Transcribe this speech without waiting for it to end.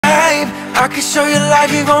I can show you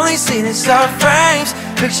life you've only seen in soft frames.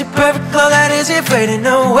 Picture perfect glow that isn't fading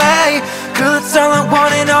away. Girl, it's all I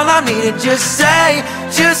want and all I need. And just say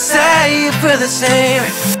you feel the same.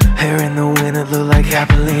 Hair in the wind, it look like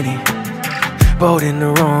Capellini. Boat in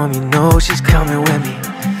the room, you know she's coming with me.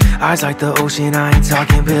 Eyes like the ocean, I ain't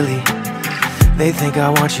talking Billy. They think I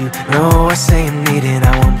want you, no, I say I'm needing.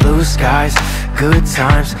 I want blue skies, good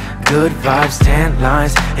times, good vibes, tan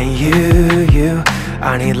lines. And you,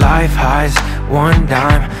 I need life highs, one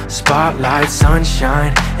dime, spotlight,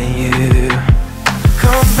 sunshine, and you.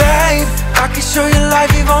 Come babe, I can show you life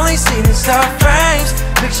you've only seen in soft frames.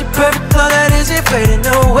 Picture perfect glow that isn't fading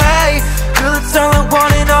away. Girl, it's all I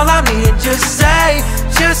want and all I need. And just say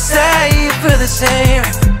you feel the same.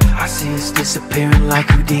 I see us disappearing like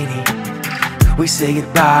Houdini. We say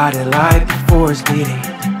goodbye to life before it's meeting.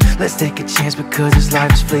 Let's take a chance because this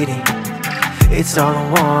life is fleeting. It's all I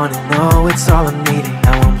want and no, it's all I'm needing.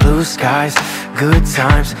 I want blue skies, good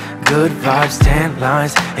times, good vibes, tan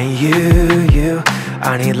lines. And you,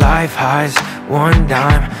 I need life highs, one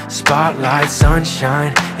dime, spotlight,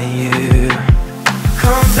 sunshine, and you.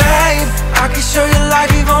 Come babe, I can show you life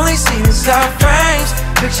you've only seen in soft frames.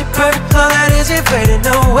 Picture perfect glow that isn't fading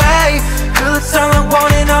away. Girl, it's all I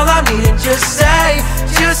want and all I need. And just say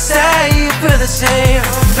you feel the same.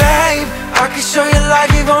 Come babe, I can show you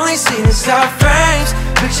life you've only seen in soft frames.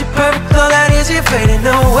 Picture perfect glow that isn't fading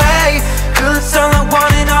away. Girl, it's all I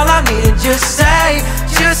want and all I need. And just say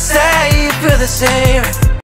you feel the same.